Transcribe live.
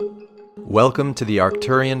Welcome to the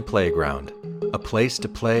Arcturian Playground, a place to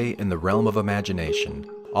play in the realm of imagination,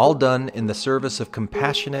 all done in the service of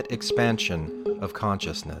compassionate expansion of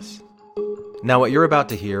consciousness. Now what you're about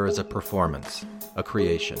to hear is a performance, a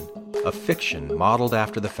creation, a fiction modeled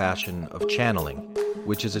after the fashion of channeling,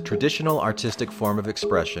 which is a traditional artistic form of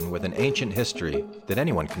expression with an ancient history that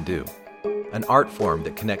anyone can do. An art form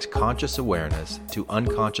that connects conscious awareness to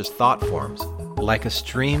unconscious thought forms, like a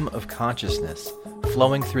stream of consciousness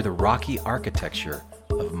flowing through the rocky architecture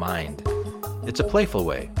of mind. It's a playful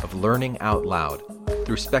way of learning out loud,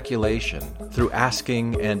 through speculation, through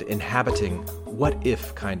asking and inhabiting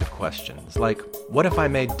what-if kind of questions, like, what if I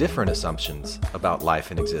made different assumptions about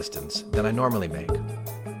life and existence than I normally make?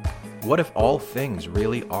 What if all things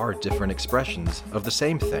really are different expressions of the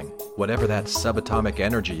same thing, whatever that subatomic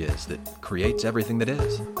energy is that creates everything that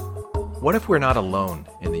is? What if we're not alone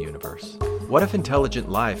in the universe? What if intelligent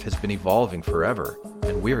life has been evolving forever,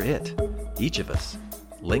 and we're it, each of us,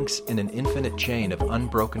 links in an infinite chain of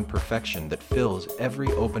unbroken perfection that fills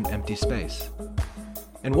every open empty space?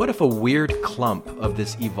 And what if a weird clump of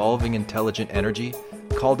this evolving intelligent energy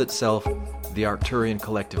called itself the Arcturian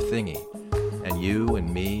collective thingy, and you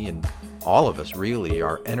and me and all of us really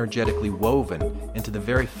are energetically woven into the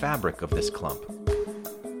very fabric of this clump?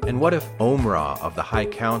 And what if Omra of the High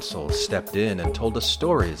Council stepped in and told us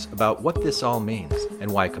stories about what this all means, and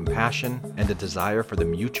why compassion and a desire for the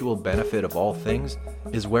mutual benefit of all things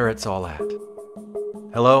is where it's all at?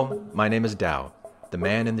 Hello, my name is Tao, the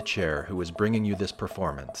man in the chair who is bringing you this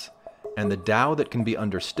performance. And the Tao that can be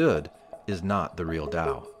understood is not the real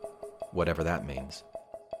Tao, whatever that means.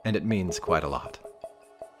 And it means quite a lot.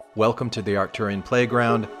 Welcome to the Arcturian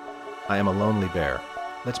Playground. I am a lonely bear.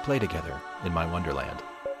 Let's play together in my wonderland.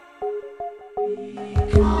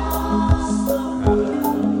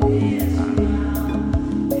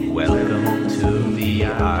 Welcome to the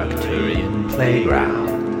Arcturian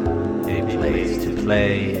Playground, a place to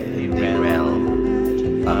play in the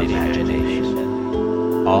realm of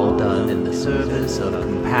imagination, all done in the service of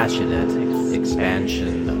compassionate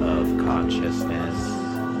expansion of consciousness.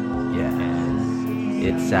 Yes,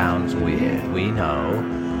 it sounds weird, we know.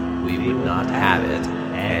 We would not have it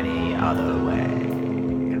any other way.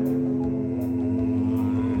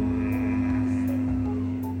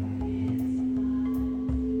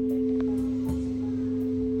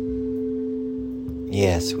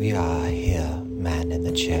 Yes, we are here, man in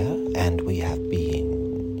the chair, and we have been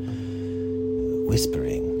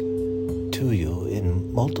whispering to you in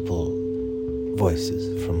multiple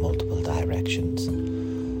voices from multiple directions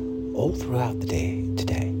all throughout the day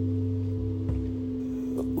today.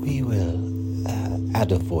 We will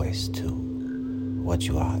add a voice to what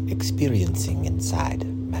you are experiencing inside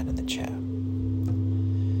man in the chair.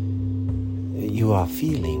 You are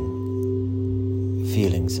feeling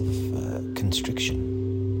feelings of constriction.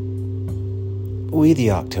 We, the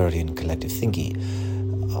Arcturian collective thingy,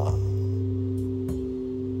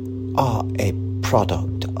 are a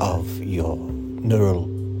product of your neural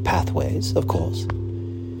pathways, of course.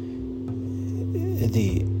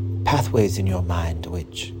 The pathways in your mind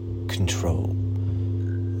which control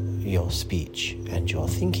your speech and your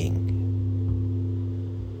thinking.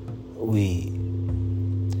 We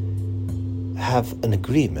have an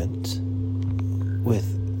agreement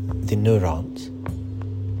with the neurons,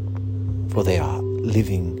 for they are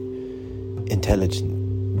living,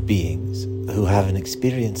 intelligent beings who have an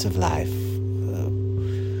experience of life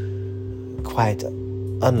quite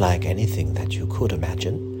unlike anything that you could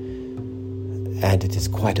imagine, and it is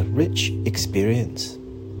quite a rich experience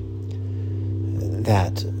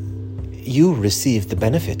that you receive the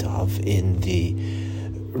benefit of in the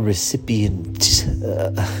recipient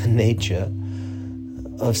nature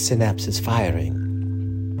of synapses firing.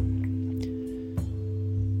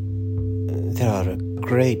 There are a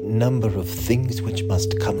great number of things which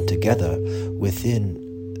must come together within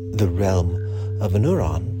the realm of a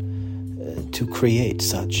neuron to create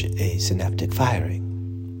such a synaptic firing.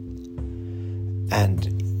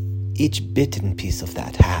 And each bit and piece of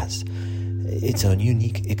that has its own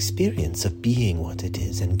unique experience of being what it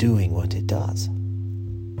is and doing what it does.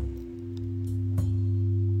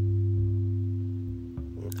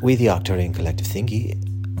 We, the Arcturian collective thingy,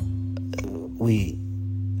 we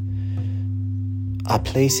are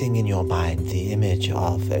placing in your mind the image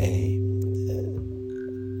of a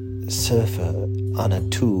surfer on a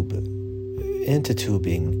tube,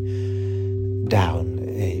 intertubing down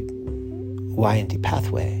a windy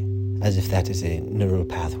pathway, as if that is a neural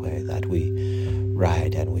pathway that we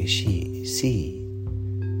ride and we see.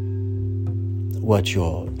 What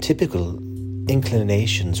your typical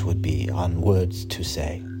inclinations would be on words to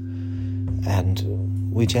say, and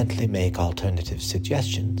we gently make alternative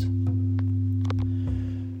suggestions.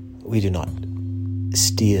 We do not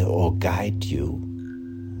steer or guide you.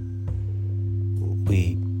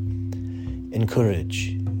 We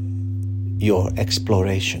encourage your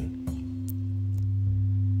exploration.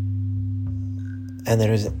 And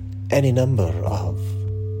there is any number of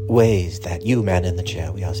ways that you, man in the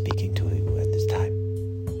chair, we are speaking to you at this time.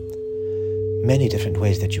 Many different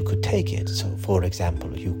ways that you could take it. So, for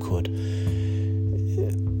example, you could,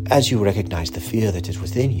 as you recognize the fear that is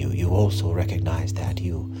within you, you also recognize that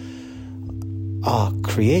you are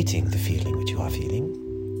creating the feeling which you are feeling,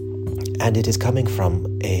 and it is coming from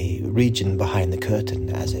a region behind the curtain,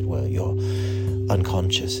 as it were, your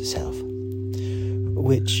unconscious self,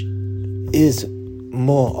 which is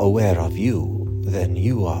more aware of you than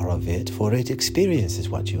you are of it, for it experiences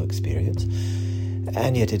what you experience,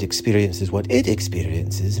 and yet it experiences what it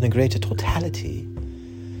experiences in a greater totality.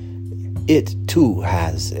 It too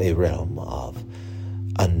has a realm of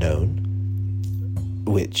unknown,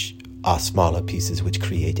 which are smaller pieces which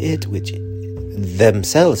create it, which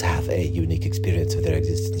themselves have a unique experience of their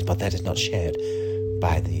existence, but that is not shared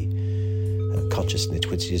by the consciousness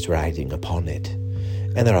which is riding upon it.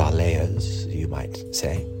 And there are layers, you might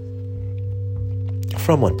say,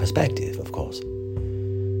 from one perspective, of course.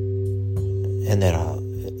 And there are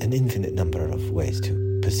an infinite number of ways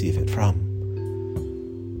to perceive it from.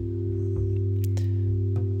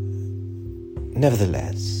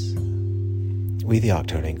 Nevertheless, we, the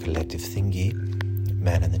Arcturian Collective Thingy,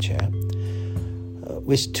 man in the chair,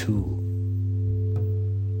 wish to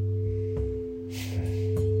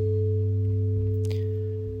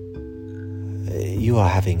you are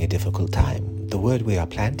having a difficult time. The word we are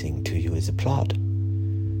planting to you is applaud.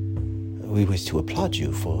 We wish to applaud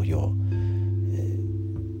you for your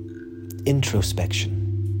introspection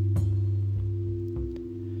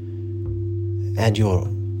and your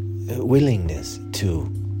willingness to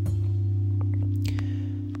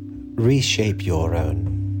reshape your own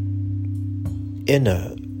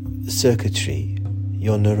inner circuitry,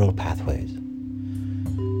 your neural pathways,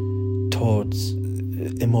 towards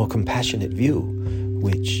a more compassionate view,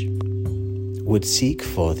 which would seek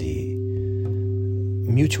for the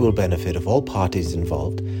mutual benefit of all parties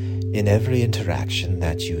involved in every interaction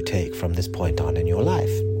that you take from this point on in your life,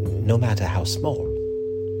 no matter how small.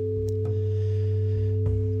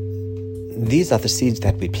 These are the seeds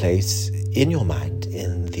that we place in your mind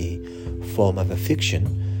in the form of a fiction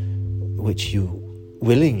which you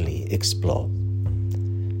willingly explore.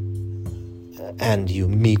 And you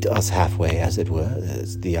meet us halfway, as it were,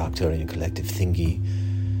 as the Arcturian Collective Thingy,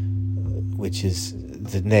 which is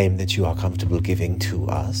the name that you are comfortable giving to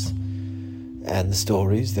us, and the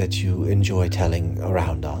stories that you enjoy telling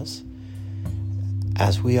around us,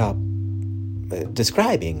 as we are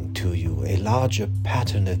describing to you a larger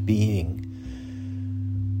pattern of being.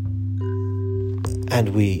 And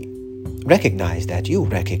we recognize that you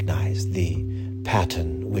recognize the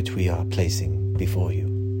pattern which we are placing before you.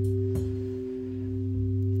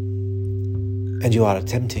 And you are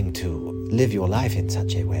attempting to live your life in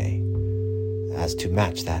such a way as to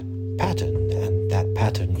match that pattern, and that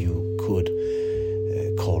pattern you could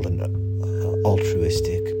call an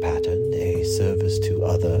altruistic pattern, a service to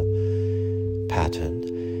other pattern.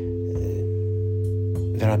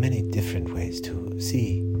 There are many different ways to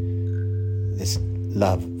see this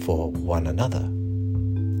love for one another.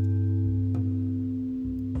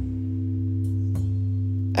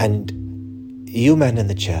 And you, man in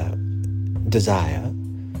the chair, desire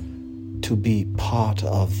to be part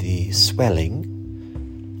of the swelling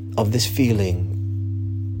of this feeling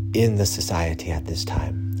in the society at this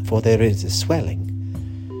time, for there is a swelling,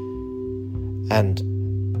 and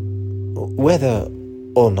whether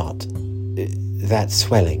or not that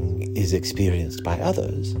swelling is experienced by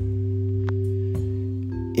others,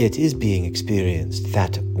 it is being experienced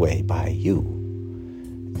that way by you,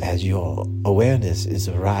 as your awareness is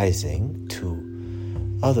arising to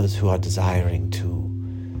others who are desiring to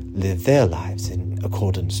live their lives in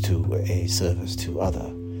accordance to a service to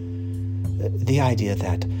other. The idea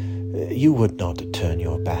that you would not turn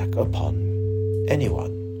your back upon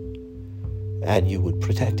anyone, and you would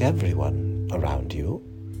protect everyone around you,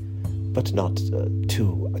 but not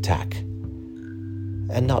to attack,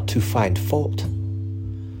 and not to find fault,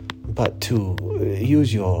 but to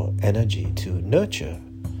use your energy to nurture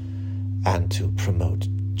and to promote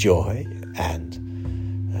joy and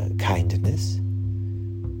kindness,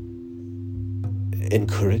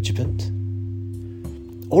 encouragement,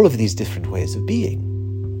 all of these different ways of being,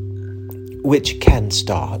 which can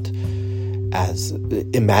start as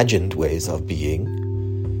imagined ways of being,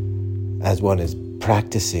 as one is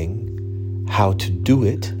practicing how to do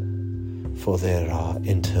it, for there are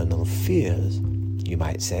internal fears, you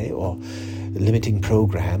might say, or limiting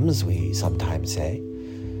programs, we sometimes say.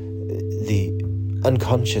 The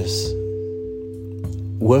unconscious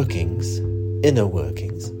workings, inner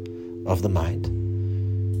workings of the mind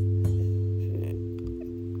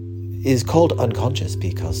is called unconscious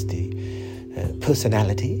because the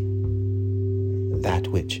personality, that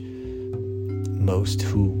which most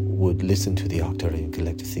who would listen to the Arcturian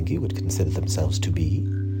collective thinking would consider themselves to be,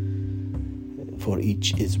 for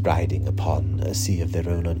each is riding upon a sea of their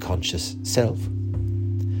own unconscious self,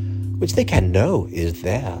 which they can know is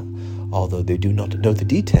there, although they do not know the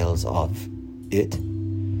details of it,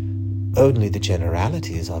 only the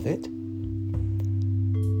generalities of it,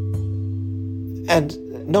 and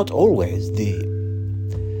not always the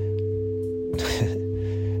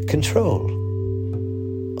control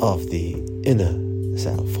of the inner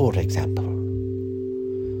self. For example,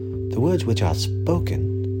 the words which are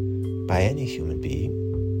spoken by any human being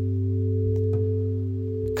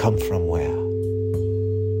come from where?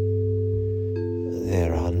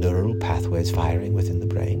 There are neural pathways firing within the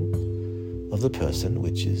brain of the person,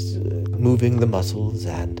 which is moving the muscles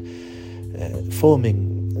and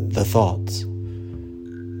forming the thoughts.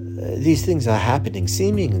 These things are happening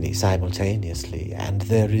seemingly simultaneously, and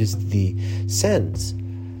there is the sense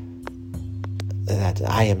that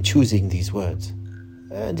I am choosing these words.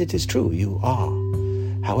 And it is true, you are.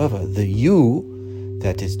 However, the you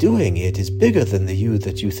that is doing it is bigger than the you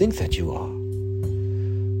that you think that you are.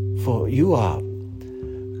 For you are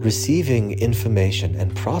receiving information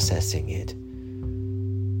and processing it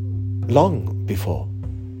long before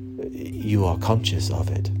you are conscious of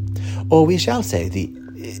it. Or we shall say the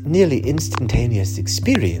nearly instantaneous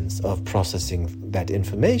experience of processing that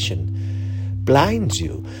information blinds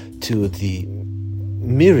you to the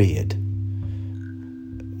myriad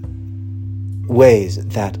ways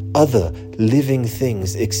that other living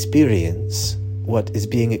things experience what is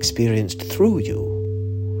being experienced through you.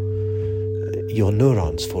 Your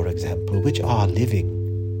neurons, for example, which are living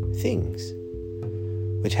things,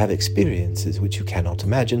 which have experiences which you cannot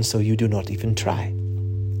imagine, so you do not even try.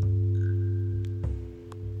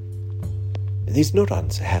 These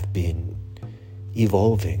neurons have been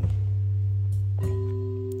evolving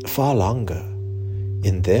far longer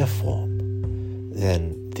in their form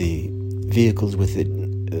than the vehicles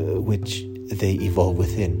within which they evolve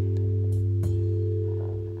within.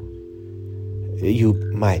 You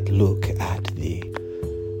might look at the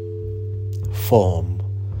form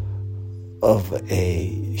of a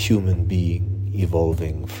human being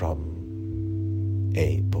evolving from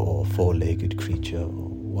ape or four-legged creature or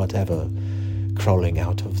whatever, crawling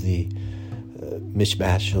out of the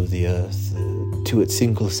mishmash of the earth to its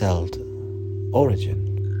single-celled origin.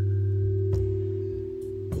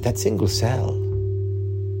 That single cell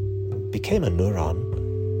became a neuron.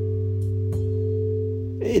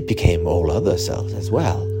 It became all other cells as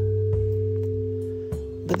well.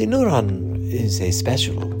 But the neuron is a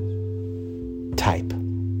special type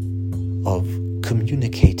of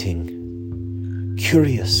communicating,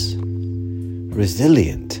 curious,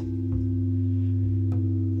 resilient,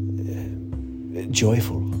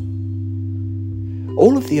 joyful.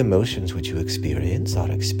 All of the emotions which you experience are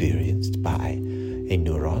experienced by a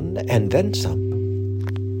neuron and then some.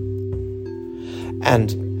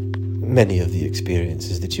 And many of the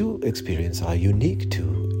experiences that you experience are unique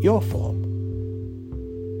to your form.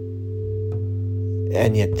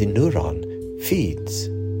 And yet the neuron feeds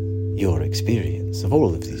your experience of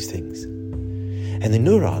all of these things. And the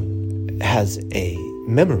neuron has a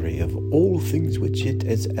memory of all things which it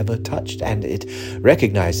has ever touched, and it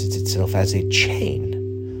recognizes itself as a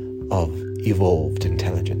chain of evolved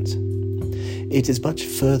intelligence. It is much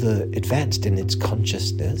further advanced in its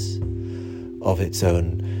consciousness of its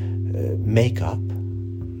own makeup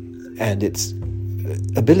and its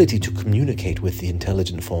ability to communicate with the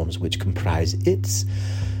intelligent forms which comprise its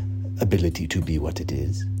ability to be what it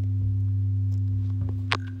is.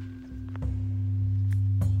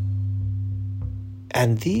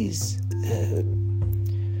 And these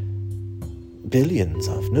billions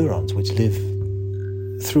of neurons which live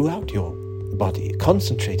throughout your body,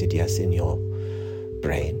 concentrated, yes, in your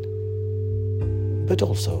brain, but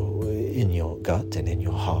also in your gut and in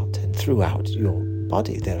your heart and throughout your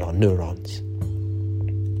body there are neurons.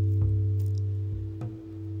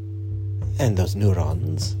 And those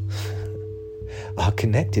neurons are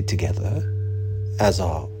connected together, as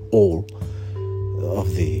are all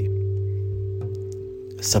of the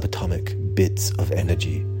subatomic bits of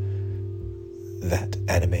energy that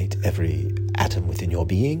animate every atom within your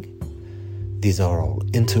being. These are all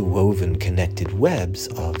interwoven, connected webs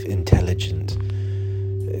of intelligent,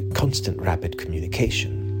 constant, rapid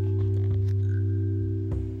communication.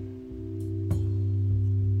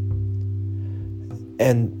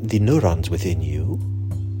 And the neurons within you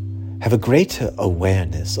have a greater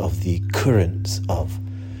awareness of the currents of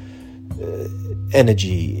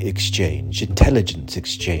energy exchange, intelligence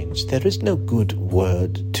exchange. There is no good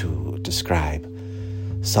word to describe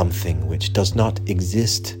something which does not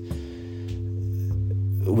exist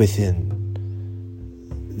within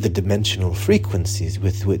the dimensional frequencies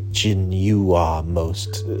with which you are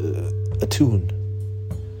most attuned.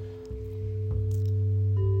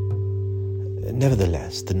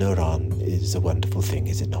 Nevertheless, the neuron is a wonderful thing,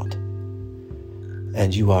 is it not?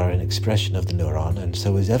 And you are an expression of the neuron, and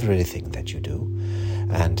so is everything that you do.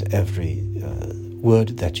 And every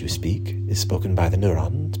word that you speak is spoken by the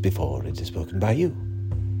neurons before it is spoken by you.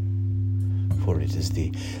 For it is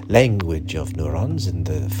the language of neurons and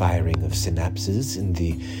the firing of synapses and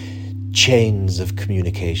the chains of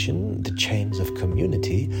communication, the chains of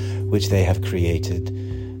community, which they have created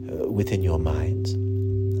within your minds.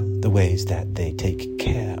 The ways that they take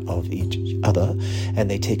care of each other,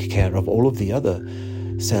 and they take care of all of the other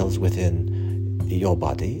cells within your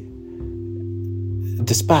body,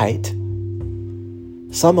 despite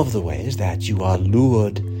some of the ways that you are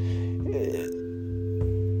lured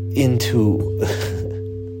into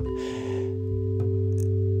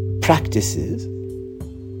practices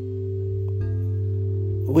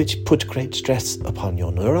which put great stress upon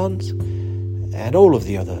your neurons and all of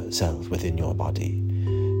the other cells within your body.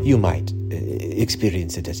 You might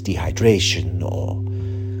experience it as dehydration or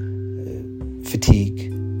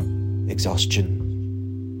fatigue, exhaustion,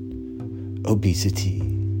 obesity.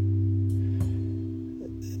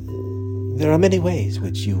 There are many ways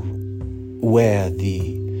which you wear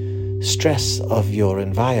the stress of your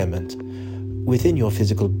environment within your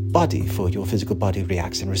physical body, for your physical body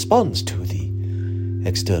reacts and responds to the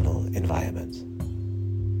external environment.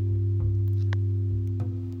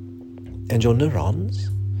 And your neurons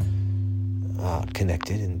are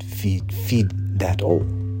connected and feed that all.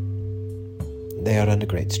 They are under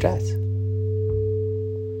great stress.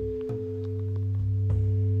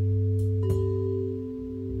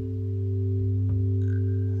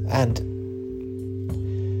 And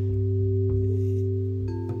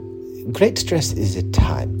great stress is a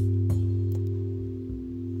time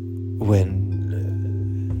when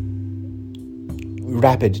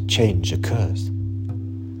rapid change occurs.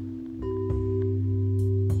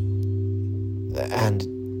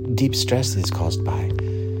 And deep stress is caused by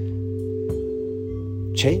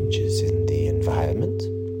changes in the environment.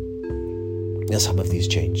 Now, some of these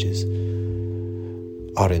changes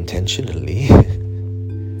are intentionally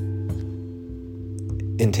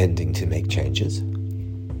intending to make changes,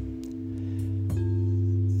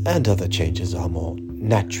 and other changes are more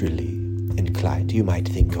naturally inclined. You might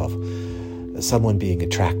think of someone being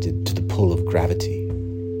attracted to the pull of gravity.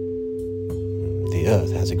 The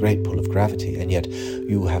earth has a great pull of gravity, and yet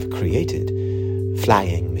you have created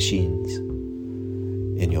flying machines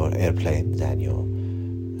in your airplanes and your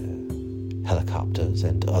helicopters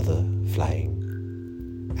and other flying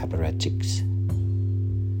apparatchiks.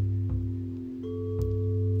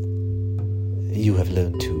 You have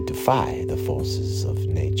learned to defy the forces of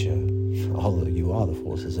nature. Although you are the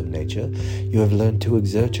forces of nature, you have learned to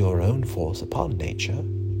exert your own force upon nature.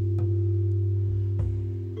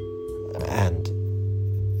 And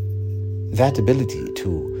that ability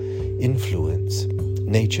to influence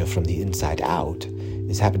nature from the inside out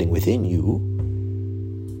is happening within you,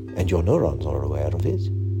 and your neurons are aware of it,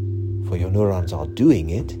 for your neurons are doing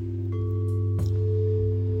it.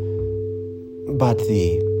 But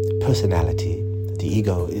the personality, the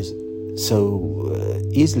ego, is so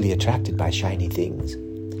easily attracted by shiny things.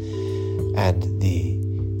 And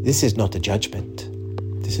this is not a judgment.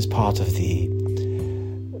 This is part of the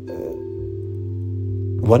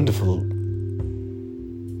wonderful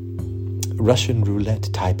Russian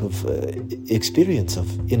roulette type of experience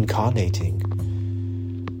of incarnating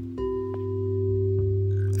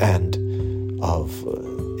and of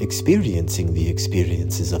experiencing the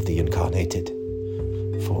experiences of the incarnated.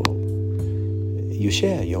 For you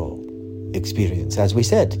share your experience. As we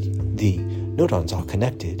said, the neurons are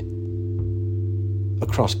connected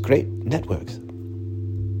across great networks,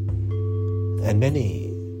 and many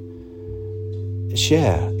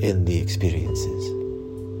share in the experiences.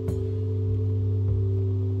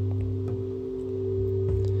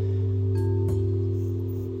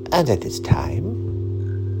 And at this time,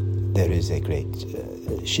 there is a great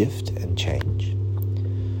shift and change.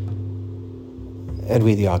 And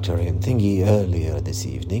we, the Arcturian thingy, earlier this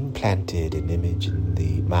evening planted an image in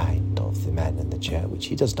the mind of the man in the chair, which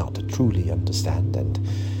he does not truly understand, and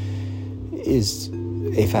is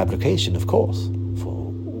a fabrication, of course. For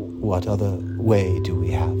what other way do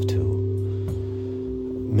we have to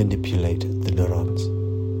manipulate the neurons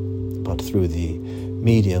but through the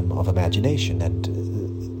medium of imagination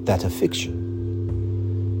and that of fiction?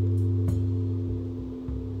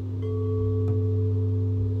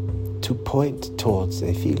 To point towards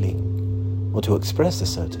a feeling, or to express a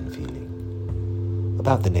certain feeling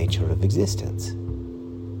about the nature of existence.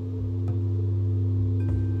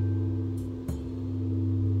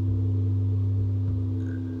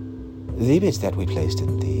 The image that we placed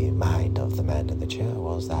in the mind of the man in the chair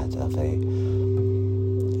was that of a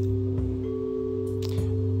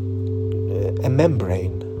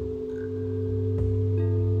membrane.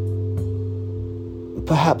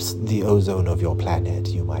 Perhaps the ozone of your planet,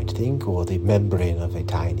 you might think, or the membrane of a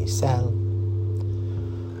tiny cell,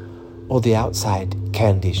 or the outside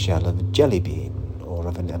candy shell of a jelly bean or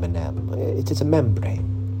of an M&M. It is a membrane.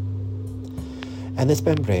 And this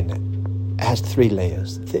membrane has 3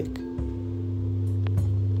 layers thick.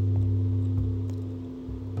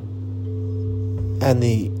 And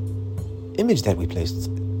the image that we placed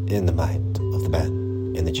in the mind of the man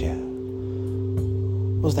in the chair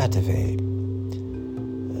was that of a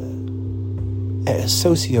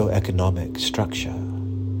socio-economic structure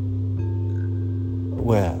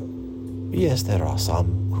where, yes, there are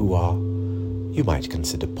some who are, you might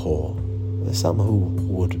consider, poor, some who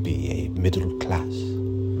would be a middle class,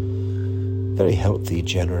 very healthy,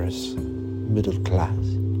 generous middle class,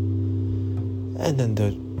 and then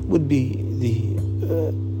there would be the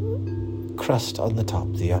crust on the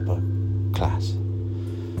top, the upper class.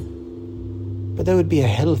 But there would be a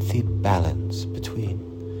healthy balance between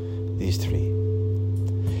these 3,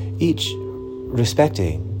 each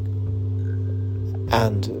respecting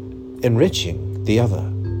and enriching the other,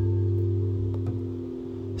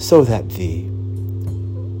 so that the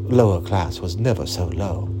lower class was never so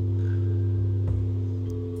low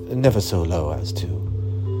as to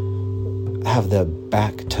have their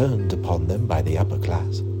back turned upon them by the upper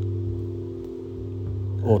class,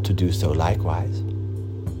 or to do so likewise.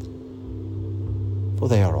 For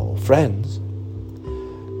they are all friends,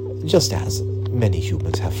 just as many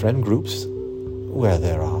humans have friend groups where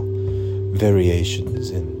there are variations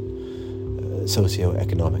in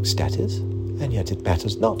socio-economic status, and yet it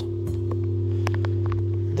matters not.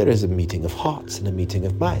 There is a meeting of hearts and a meeting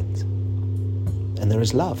of minds, and there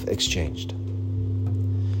is love exchanged.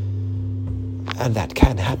 And that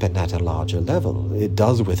can happen at a larger level. It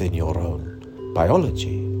does within your own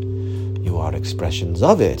biology. You are expressions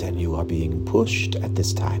of it, and you are being pushed at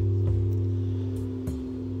this time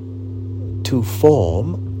to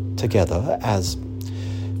form together, as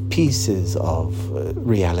pieces of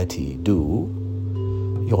reality do.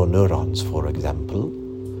 Your neurons, for example,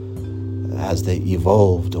 as they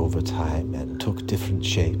evolved over time and took different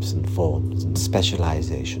shapes and forms and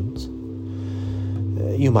specializations,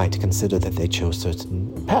 you might consider that they chose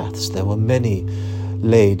certain paths. There were many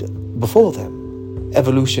laid before them,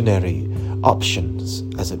 evolutionary options,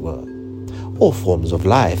 as it were, or forms of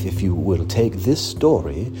life, if you will take this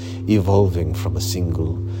story evolving from a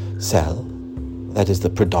single cell. That is the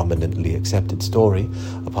predominantly accepted story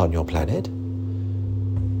upon your planet.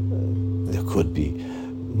 There could be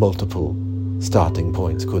multiple starting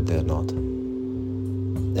points, could there not?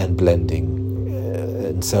 And blending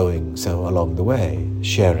and sowing so along the way,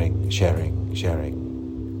 sharing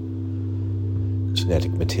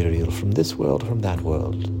genetic material from this world, from that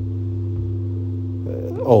world.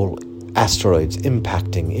 All asteroids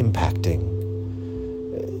impacting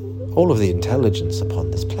all of the intelligence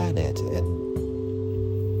upon this planet and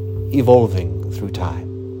evolving through time.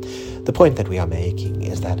 The point that we are making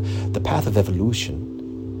is that the path of evolution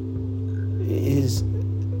is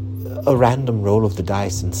a random roll of the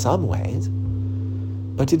dice in some ways,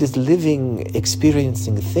 but it is living,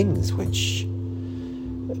 experiencing things which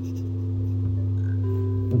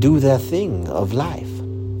do their thing of life.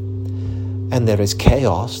 And there is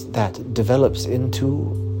chaos that develops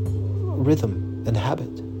into rhythm and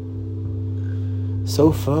habit,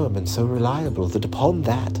 so firm and so reliable that upon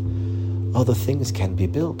that other things can be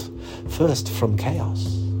built, first from chaos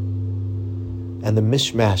and the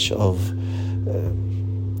mishmash of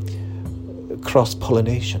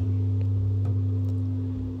cross-pollination.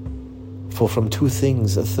 For from 2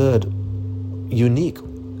 things a third unique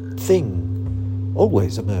thing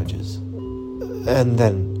always emerges, and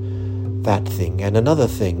then that thing and another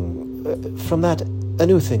thing, from that a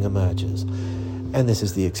new thing emerges. And this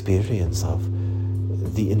is the experience of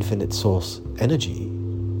the infinite source energy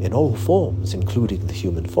in all forms, including the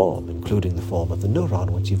human form, including the form of the neuron,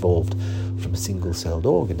 which evolved from a single-celled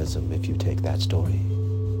organism, if you take that story,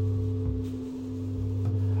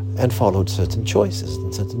 and followed certain choices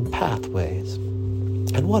and certain pathways.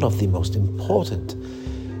 And one of the most important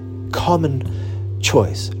common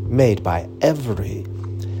choice made by every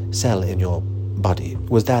cell in your body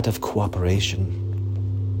was that of cooperation.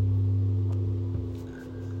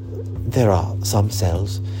 There are some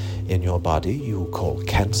cells in your body you call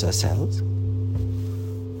cancer cells,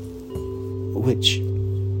 which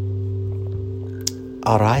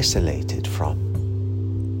are isolated from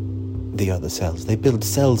the other cells. They build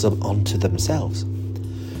cells onto themselves,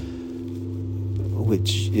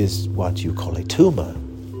 which is what you call a tumor,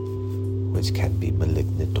 which can be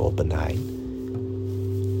malignant or benign,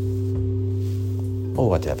 or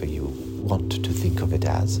whatever you want to think of it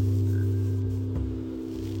as.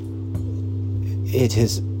 It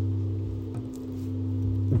has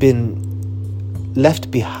been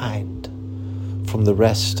left behind from the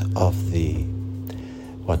rest of the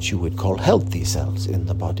what you would call healthy cells in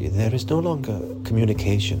the body. There is no longer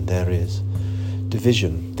communication, there is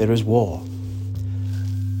division, there is war,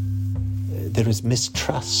 there is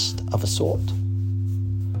mistrust of a sort,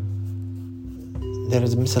 there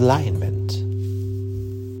is misalignment.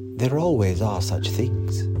 There always are such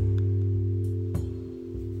things.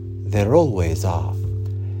 There always are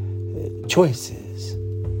choices,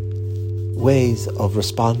 ways of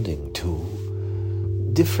responding to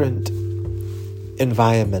different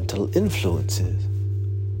environmental influences,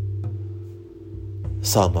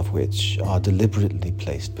 some of which are deliberately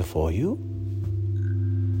placed before you,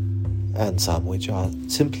 and some which are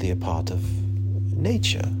simply a part of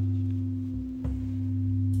nature.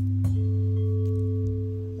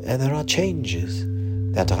 And there are changes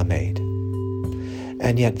that are made.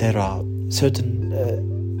 And yet there are certain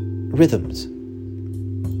rhythms,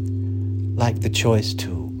 like the choice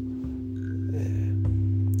to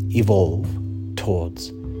evolve towards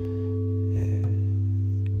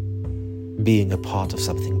being a part of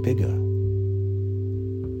something bigger.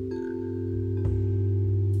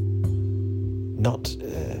 Not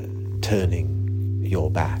turning your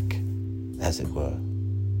back, as it were,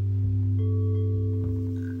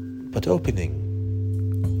 but opening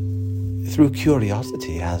through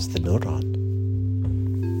curiosity as the neuron,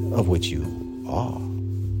 of which you are.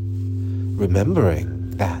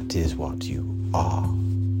 Remembering that is what you are.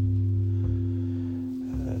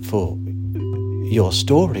 For your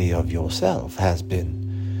story of yourself has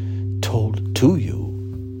been told to you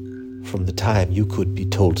from the time you could be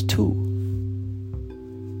told to.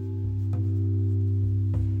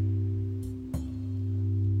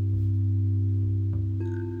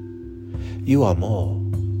 You are more.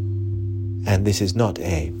 And this is not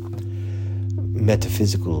a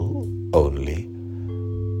metaphysical only,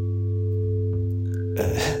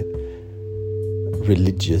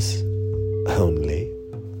 religious only.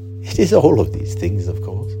 It is all of these things, of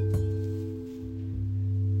course.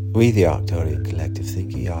 We, the Arcturian Collective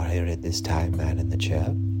Thinking, are here at this time, man in the chair,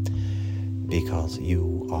 because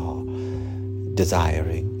you are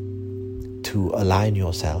desiring to align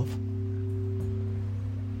yourself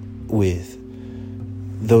with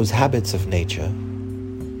those habits of nature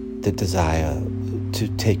that desire to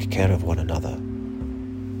take care of one another.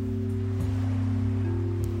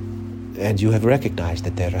 And you have recognized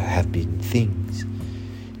that there have been things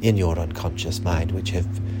in your unconscious mind which have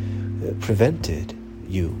prevented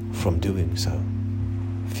you from doing so.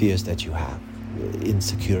 Fears that you have,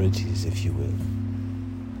 insecurities, if you will,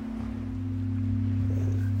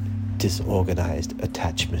 disorganized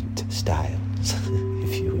attachment styles,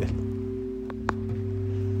 if you will.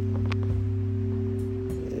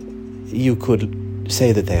 You could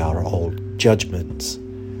say that they are all judgments,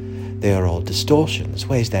 they are all distortions,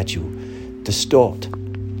 ways that you distort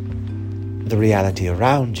the reality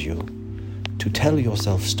around you to tell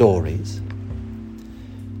yourself stories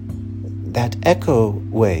that echo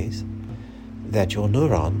ways that your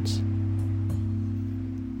neurons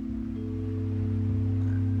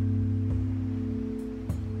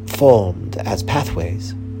formed as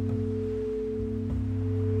pathways.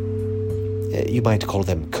 You might call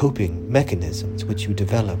them coping mechanisms which you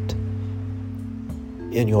developed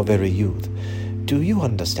in your very youth. Do you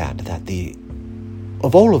understand that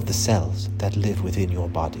of all of the cells that live within your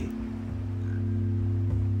body,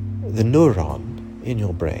 the neuron in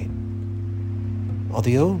your brain are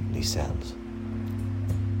the only cells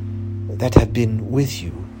that have been with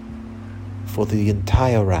you for the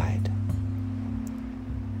entire ride?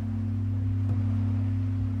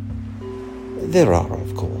 There are,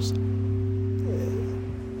 of course,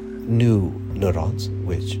 new neurons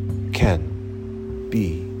which can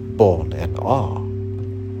be born and are.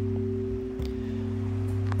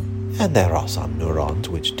 And there are some neurons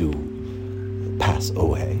which do pass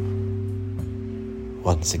away.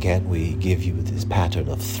 Once again, we give you this pattern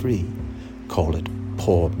of 3. Call it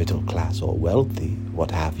poor, middle class, or wealthy, what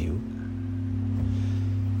have you.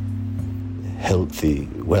 Healthy,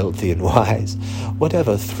 wealthy, and wise.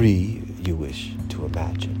 Whatever 3 you wish to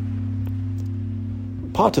imagine.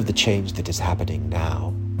 Part of the change that is happening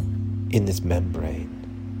now in this membrane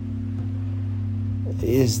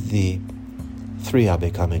is the 3 are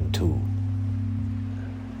becoming 2.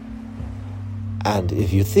 And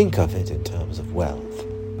if you think of it in terms of wealth,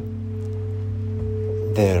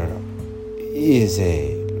 there is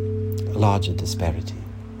a larger disparity.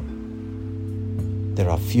 There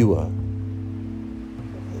are fewer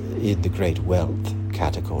in the great wealth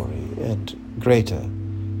category and greater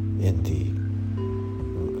in the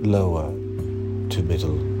lower to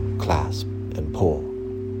middle class and poor.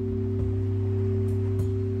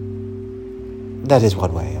 That is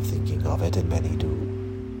one way of thinking of it, and many do.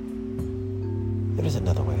 There is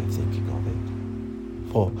another way of thinking of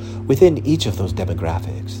it. For within each of those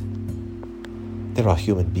demographics, there are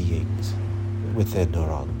human beings with their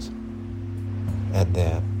neurons and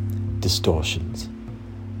their distortions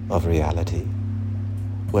of reality,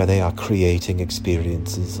 where they are creating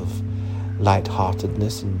experiences of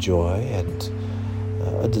lightheartedness and joy and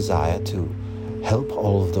a desire to help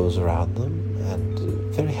all of those around them, and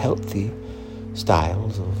very healthy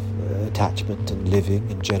styles of attachment and living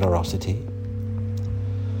and generosity.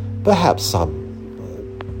 Perhaps some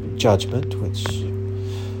judgment which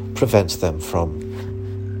prevents them from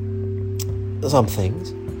some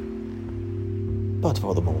things, but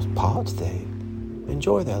for the most part they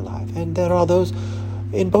enjoy their life. And there are those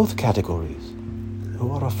in both categories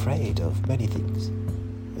who are afraid of many things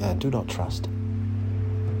and do not trust,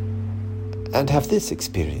 and have this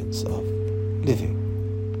experience of living,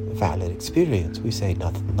 a valid experience. We say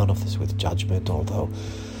none of this with judgment, although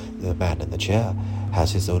the man in the chair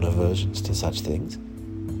has his own aversions to such things.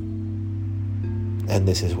 And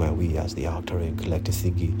this is where we, as the Arcturian collective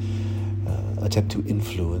thinking, attempt to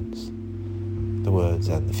influence the words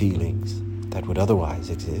and the feelings that would otherwise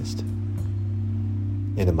exist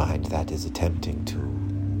in a mind that is attempting to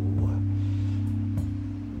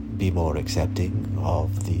be more accepting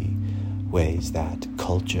of the ways that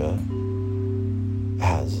culture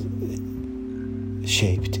has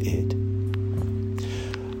shaped it.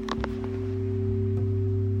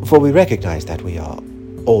 For we recognize that we are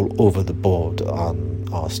all over the board on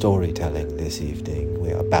our storytelling this evening.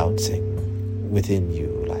 We are bouncing within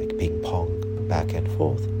you like ping pong, back and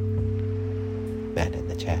forth. Man in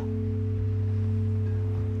the chair.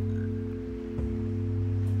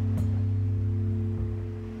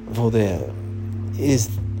 For there is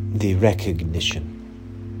the recognition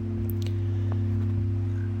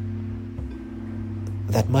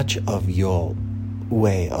that much of your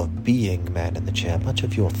way of being, man in the chair, much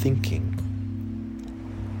of your thinking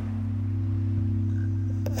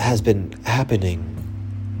has been happening,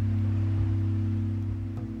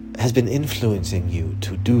 has been influencing you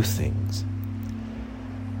to do things,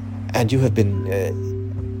 and you have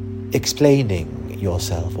been explaining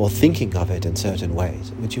yourself or thinking of it in certain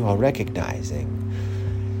ways which you are recognizing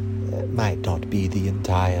might not be the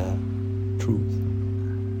entire truth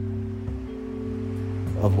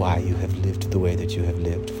of why you have lived the way that you have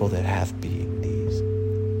lived. For there have been these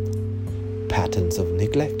patterns of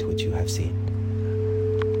neglect which you have seen,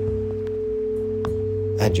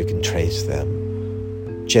 and you can trace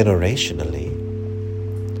them generationally,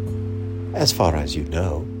 as far as you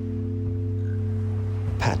know.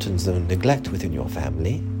 Patterns of neglect within your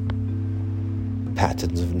family,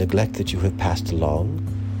 patterns of neglect that you have passed along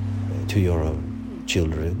to your own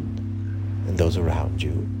children and those around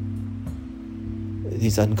you.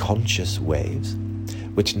 These unconscious waves,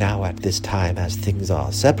 which now at this time, as things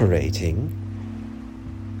are separating,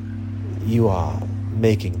 you are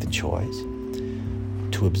making the choice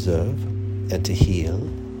to observe and to heal,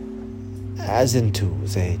 as in to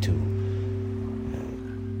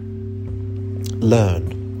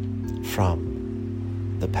learn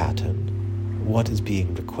from the pattern what is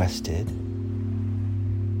being requested.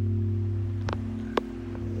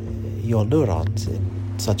 Your neurons, in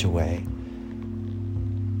such a way,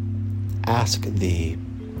 ask the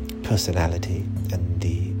personality and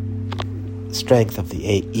the strength of the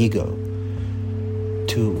ego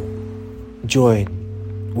to join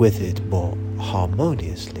with it more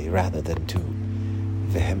harmoniously, rather than to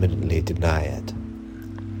vehemently deny it,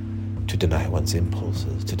 to deny one's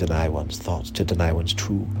impulses, to deny one's thoughts, to deny one's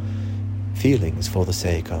true feelings for the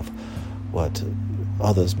sake of what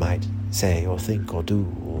others might say or think or do,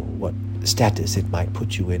 or what status it might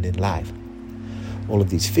put you in life. All of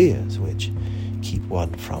these fears which keep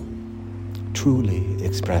one from truly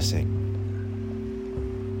expressing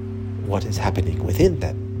what is happening within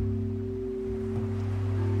them.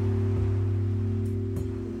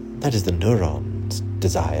 That is the neuron's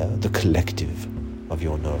desire, the collective of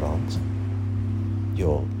your neurons,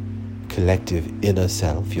 your collective inner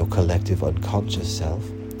self, your collective unconscious self,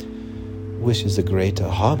 wishes a greater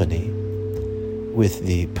harmony with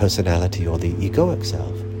the personality or the egoic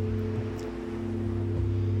self,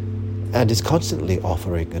 and is constantly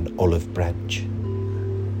offering an olive branch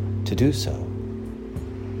to do so.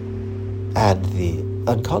 And the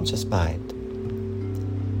unconscious mind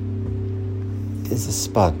is a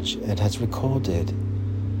sponge and has recorded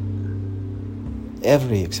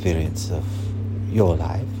every experience of your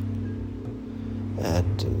life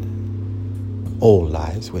and all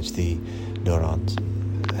lives which the neurons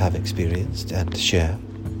have experienced and share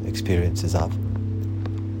experiences of.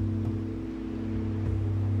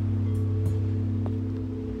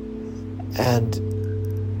 And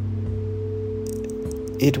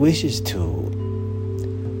it wishes to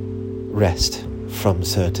rest from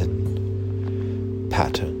certain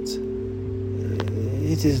patterns.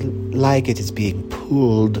 It is like it is being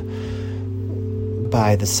pulled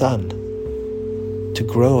by the sun to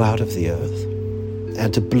grow out of the earth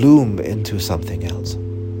and to bloom into something else.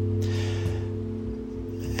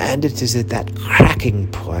 And it is at that cracking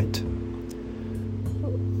point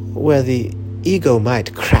where the ego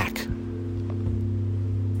might crack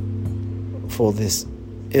for this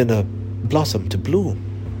inner blossom to bloom.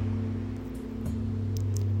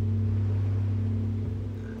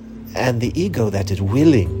 And the ego that is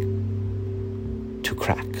willing to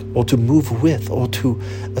crack, or to move with, or to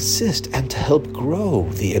assist and to help grow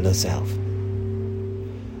the inner self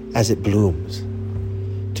as it blooms,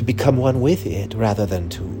 to become one with it rather than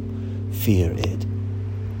to fear it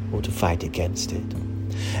or to fight against it,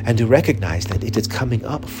 and to recognize that it is coming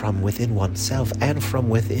up from within oneself and from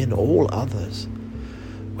within all others,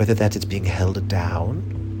 whether that is being held down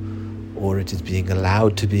or it is being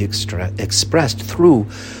allowed to be expressed through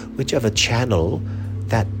whichever channel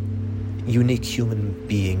that unique human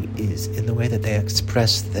being is, in the way that they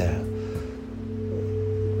express their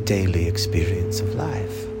daily experience of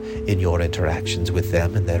life, in your interactions with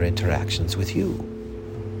them and their interactions with you.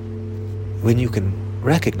 When you can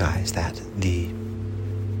recognize that the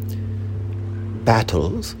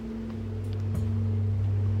battles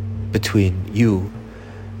between you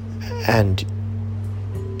and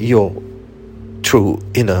your true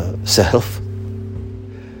inner self,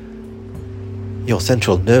 your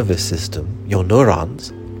central nervous system, your neurons,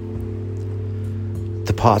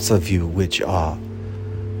 the parts of you which are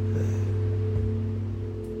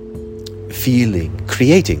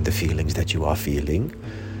creating the feelings that you are feeling,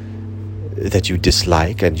 that you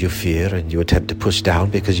dislike and you fear and you attempt to push down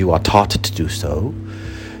because you are taught to do so.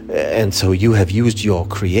 And so you have used your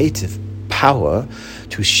creative power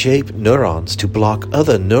to shape neurons, to block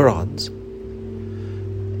other neurons.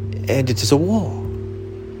 And it is a war.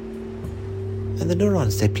 And the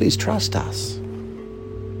neurons say, please trust us.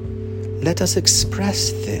 Let us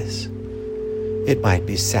express this. It might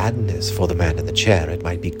be sadness for the man in the chair. It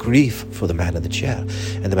might be grief for the man in the chair.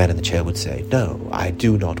 And the man in the chair would say, no, I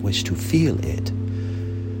do not wish to feel it.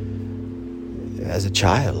 As a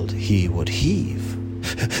child, he would heave.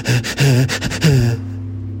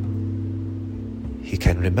 He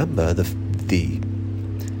can remember the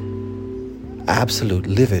absolute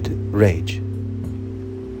livid rage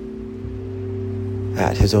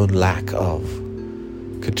at his own lack of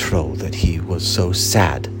control, that he was so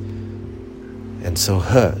sad and so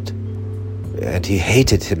hurt, and he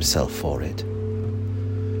hated himself for it.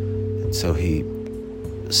 And so he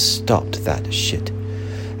stopped that shit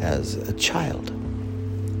as a child.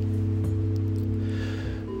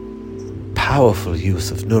 Powerful use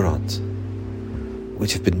of neurons,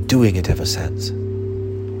 which have been doing it ever since.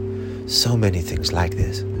 So many things like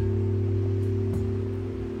this,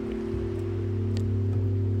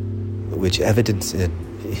 which evidence in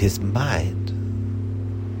his mind.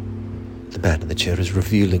 The man in the chair is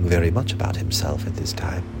revealing very much about himself at this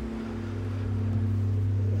time,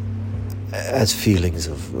 as feelings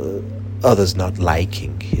of others not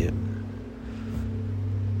liking him,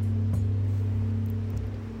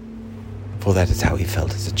 for that is how he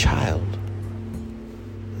felt as a child,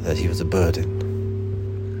 that he was a burden,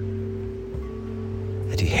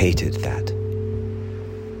 and he hated that.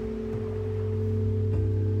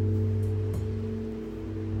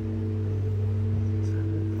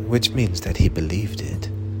 Which means that he believed it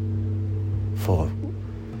for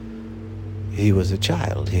He was a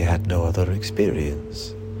child. He had no other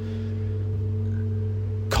experience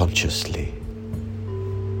consciously.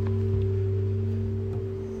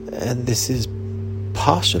 And this is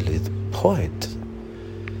partially the point,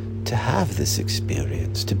 to have this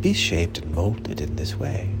experience, to be shaped and molded in this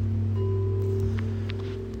way.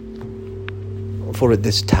 For at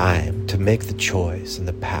this time, to make the choice and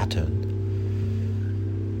the pattern,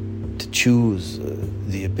 to choose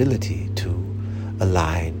the ability to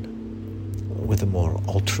align with a more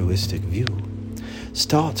altruistic view,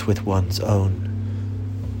 starts with one's own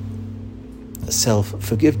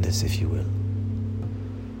self-forgiveness, if you will,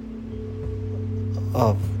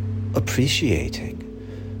 of appreciating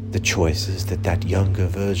the choices that younger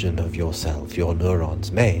version of yourself, your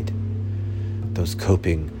neurons, made, those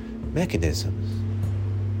coping mechanisms.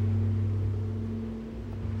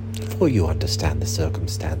 For you understand the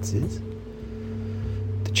circumstances,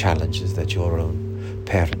 the challenges that your own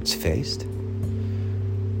parents faced,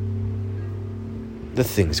 the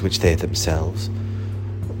things which they themselves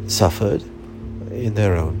suffered in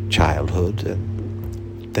their own childhood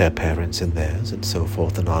and their parents in theirs, and so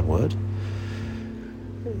forth and onward.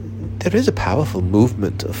 There is a powerful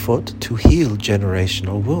movement afoot to heal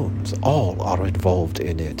generational wounds. All are involved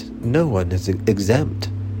in it. No one is exempt.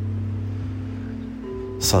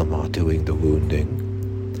 Some are doing the wounding,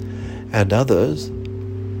 and others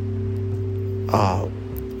are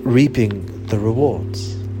reaping the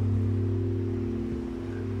rewards.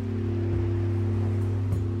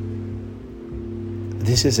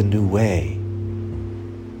 This is a new way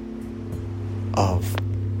of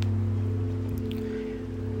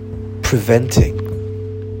preventing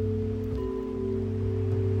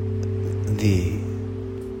the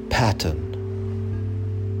pattern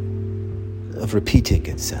of repeating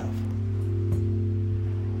itself.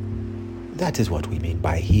 That is what we mean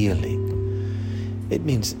by healing. It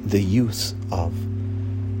means the use of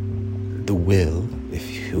the will, if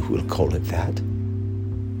you will call it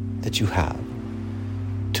that you have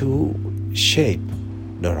to shape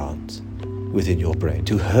neurons within your brain,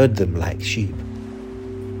 to herd them like sheep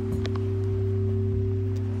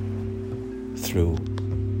through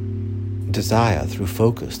desire, through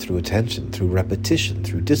focus, through attention, through repetition,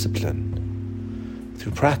 through discipline,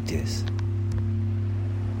 through practice.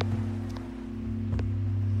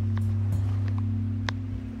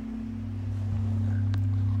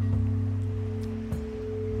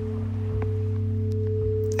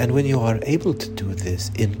 And when you are able to do this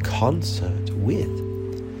in concert with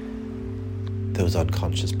those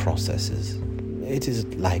unconscious processes, it is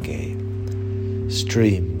like a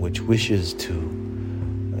stream which wishes to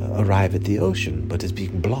arrive at the ocean but is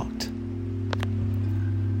being blocked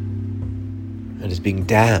and is being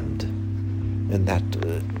dammed, and that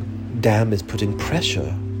dam is putting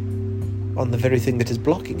pressure on the very thing that is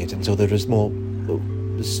blocking it, and so there is more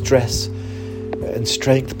stress and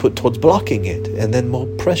strength put towards blocking it, and then more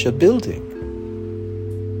pressure building.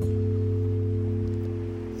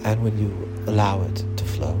 And when you allow it to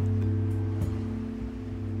flow,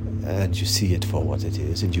 and you see it for what it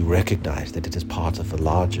is, and you recognize that it is part of a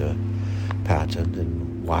larger pattern,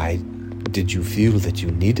 and why did you feel that you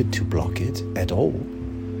needed to block it at all?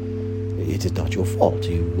 It is not your fault.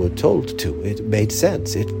 You were told to. It made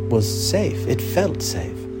sense. It was safe. It felt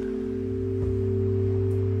safe.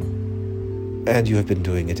 And you have been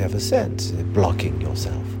doing it ever since, blocking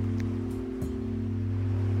yourself.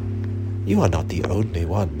 You are not the only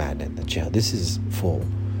one, man in the chair. This is for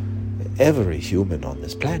every human on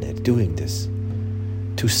this planet doing this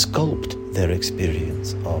to sculpt their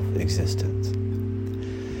experience of existence.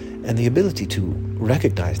 And the ability to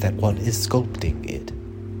recognize that one is sculpting it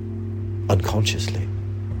unconsciously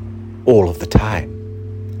all of the time.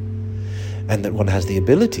 And that one has the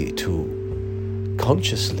ability to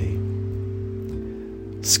consciously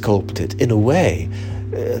sculpt it in a way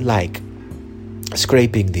like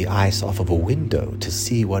scraping the ice off of a window to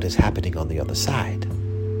see what is happening on the other side,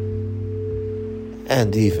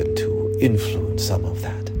 and even to influence some of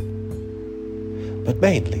that, but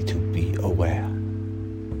mainly to be aware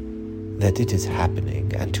that it is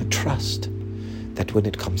happening, and to trust that when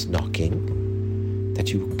it comes knocking,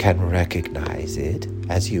 that you can recognize it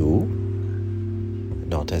as you,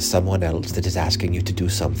 not as someone else that is asking you to do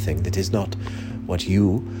something that is not what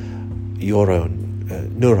you, your own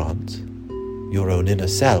neurons, your own inner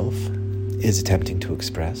self is attempting to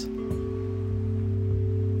express.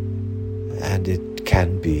 And it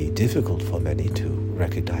can be difficult for many to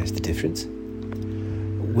recognize the difference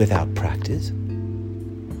without practice.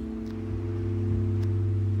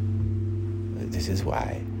 This is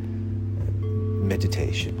why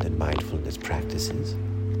meditation and mindfulness practices,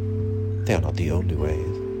 they are not the only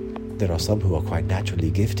ways. there are some who are quite naturally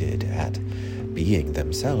gifted at being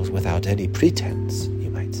themselves without any pretense, you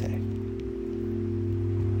might say.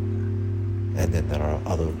 And then there are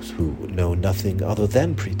others who know nothing other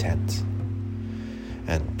than pretense.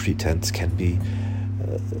 And pretense can be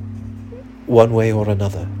one way or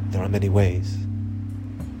another. There are many ways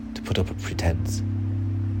to put up a pretense.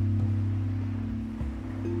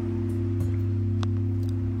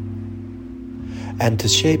 And to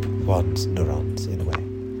shape one's neurons in a way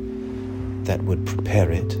that would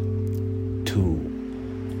prepare it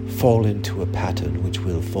to fall into a pattern which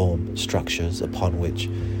will form structures upon which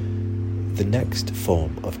the next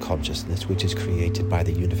form of consciousness, which is created by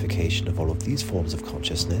the unification of all of these forms of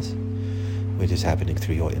consciousness, which is happening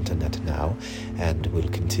through your internet now, and will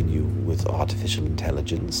continue with artificial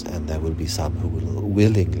intelligence, and there will be some who will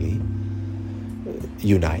willingly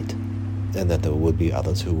unite, and then there will be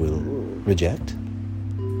others who will reject.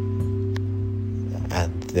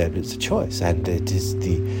 And there is a choice, and it is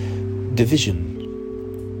the division.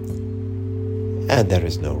 And there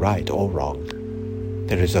is no right or wrong.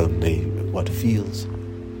 There is only what feels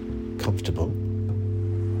comfortable.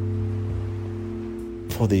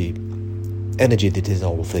 For the energy that is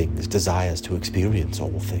all things desires to experience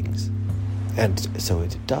all things, and so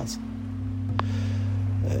it does.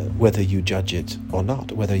 Whether you judge it or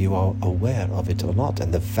not, whether you are aware of it or not,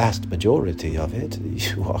 and the vast majority of it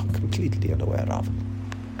you are completely unaware of.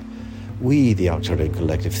 We, the Arcturian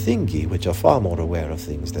collective thingy, which are far more aware of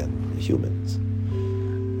things than humans.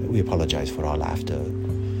 We apologize for our laughter.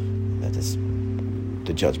 That is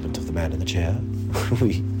the judgment of the man in the chair.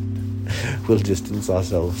 We will distance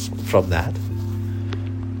ourselves from that.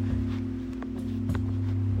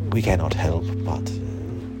 We cannot help but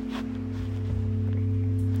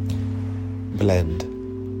blend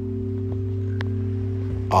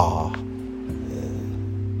our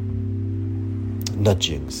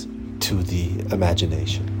nudgings to the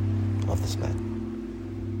imagination of this man.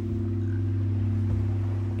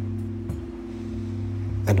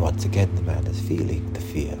 And once again, the man is feeling the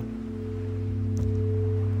fear.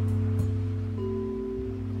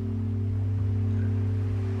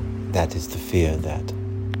 That is the fear that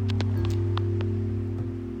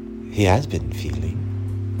he has been feeling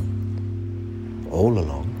all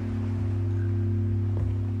along.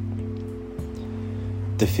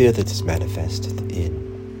 The fear that is manifested in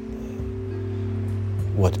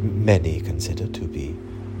what many consider to be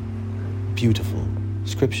beautiful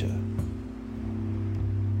scripture.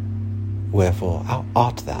 Wherefore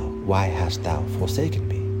art thou? Why hast thou forsaken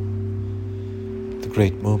me? The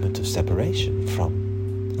great moment of separation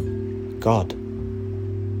from God,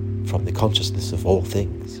 from the consciousness of all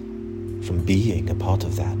things, from being a part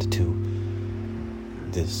of that to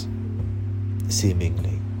this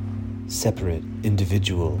seemingly separate,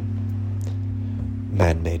 individual,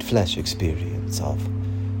 man-made flesh experience of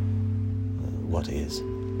what is.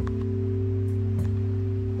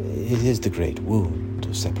 It is the great wound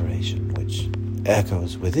of separation which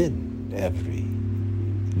echoes within every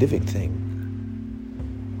living thing.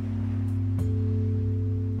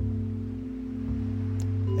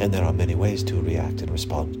 And there are many ways to react and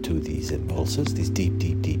respond to these impulses, these deep,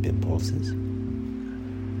 deep, deep impulses.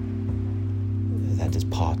 That is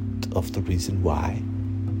part of the reason why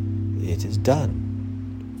it is done.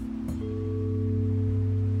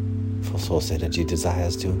 For source energy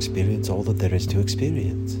desires to experience all that there is to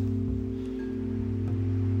experience.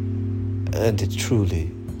 And it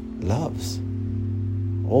truly loves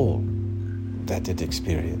all that it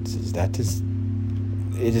experiences.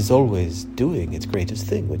 It is always doing its greatest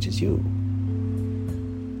thing, which is you.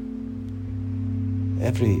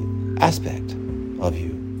 Every aspect of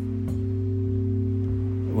you,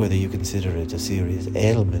 whether you consider it a serious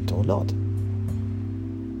ailment or not.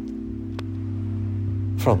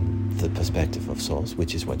 From the perspective of Source,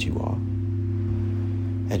 which is what you are,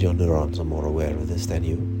 and your neurons are more aware of this than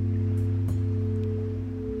you.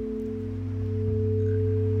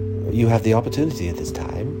 You have the opportunity at this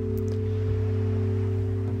time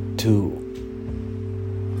to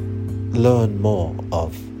learn more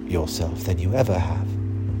of yourself than you ever have.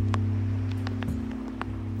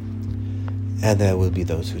 And there will be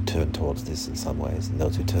those who turn towards this in some ways, and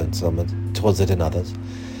those who turn towards it in others,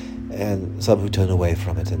 and some who turn away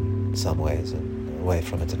from it in some ways, and away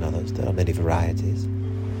from it in others. There are many varieties,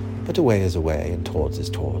 but away is away, and towards is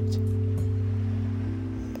towards.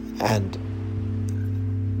 And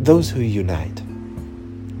those who unite,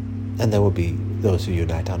 and there will be those who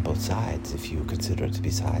unite on both sides, if you consider it to be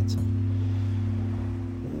sides.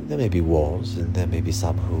 There may be wars, and there may be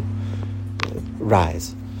some who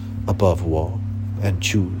rise above war and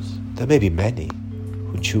choose. There may be many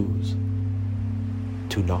who choose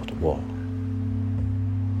to not war.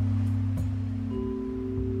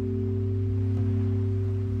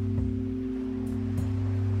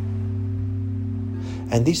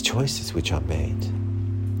 And these choices which are made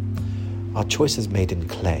are choices made in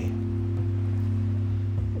clay.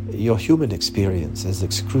 Your human experience, as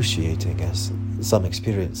excruciating as some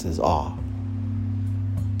experiences are,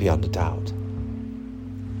 beyond a doubt,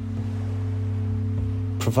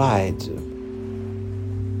 provide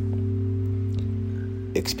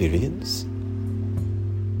experience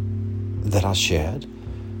that are shared.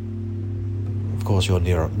 Of course, your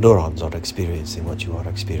neurons are experiencing what you are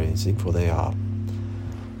experiencing, for they are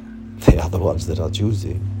the ones that are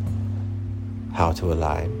choosing how to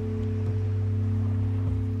align.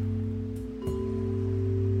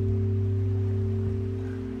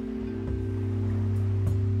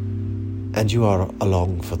 And you are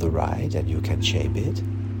along for the ride, and you can shape it.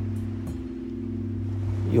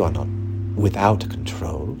 You are not without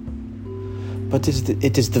control, but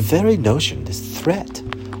it is the very notion, this threat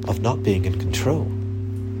of not being in control,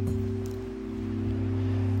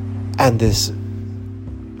 and this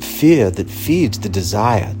fear that feeds the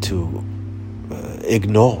desire to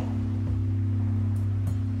ignore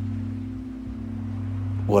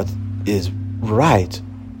what is right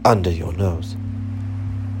under your nose,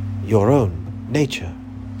 your own nature,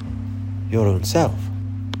 your own self.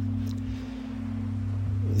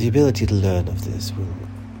 The ability to learn of this will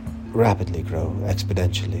rapidly grow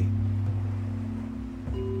exponentially.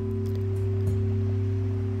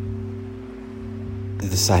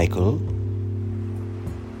 The cycle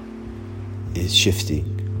is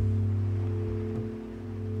shifting.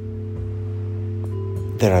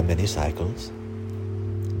 There are many cycles,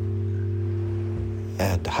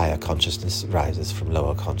 and higher consciousness rises from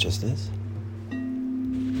lower consciousness.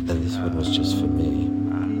 And this one was just for me.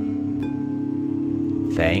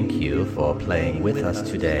 Thank you for playing with us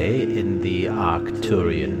today in the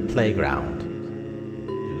Arcturian playground.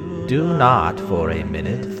 Do not for a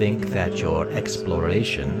minute think that your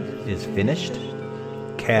exploration is finished.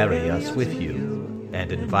 Carry us with you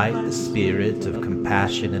and invite the spirit of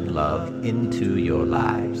compassion and love into your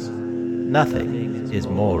lives. Nothing is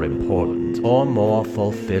more important or more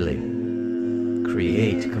fulfilling.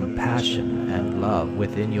 Create compassion and love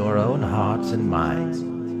within your own hearts and minds.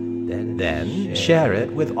 Then share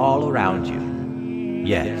it with all around you.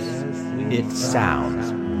 Yes, it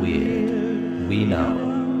sounds weird. We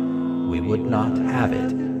know. We would not have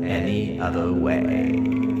it any other way.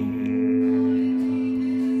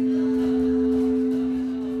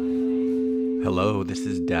 Hello, this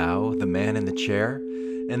is Tao, the man in the chair,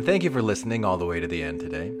 and thank you for listening all the way to the end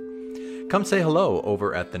today. Come say hello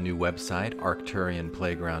over at the new website,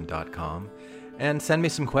 arcturianplayground.com, and send me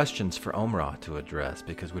some questions for Omra to address,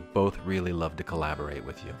 because we'd both really love to collaborate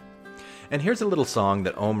with you. And here's a little song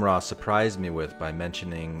that Omra surprised me with by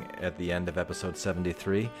mentioning at the end of episode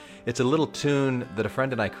 73. It's a little tune that a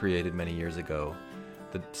friend and I created many years ago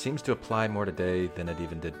that seems to apply more today than it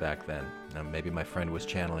even did back then. Now, maybe my friend was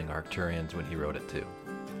channeling Arcturians when he wrote it too.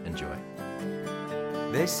 Enjoy.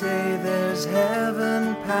 They say there's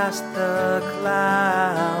heaven past the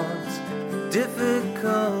clouds,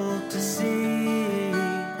 difficult to see.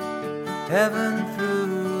 Heaven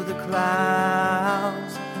through the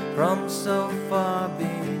clouds, from so far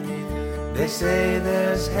beneath. They say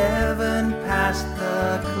there's heaven past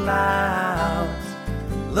the clouds.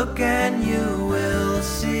 Look and you will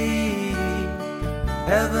see.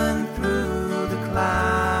 Heaven through the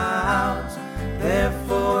clouds, there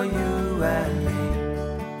for you and me.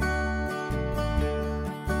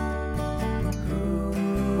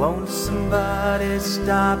 Won't somebody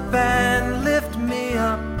stop and lift me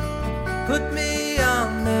up, put me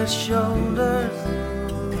on their shoulders,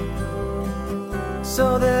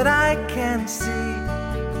 so that I can see.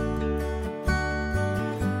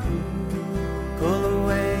 Pull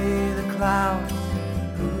away the clouds,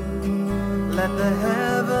 let the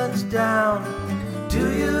heavens down. Do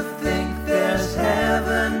you think there's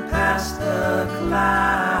heaven past the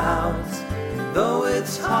clouds? Though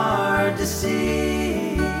it's hard to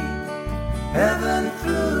see, heaven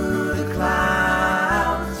through the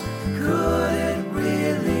clouds, could it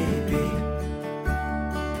really be?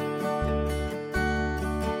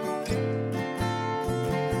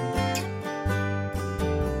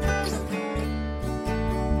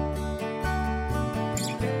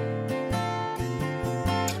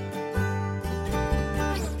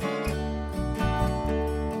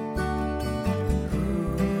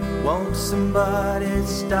 Won't somebody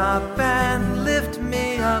stop and lift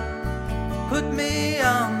me up, put me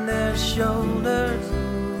on their shoulders,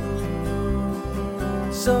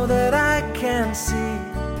 so that I can see.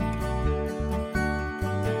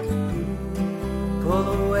 pull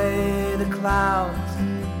away the clouds,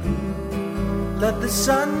 let the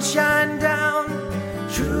sun shine down.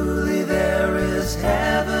 Truly there is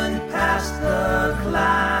heaven past the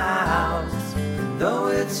clouds, though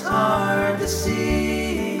it's hard to see.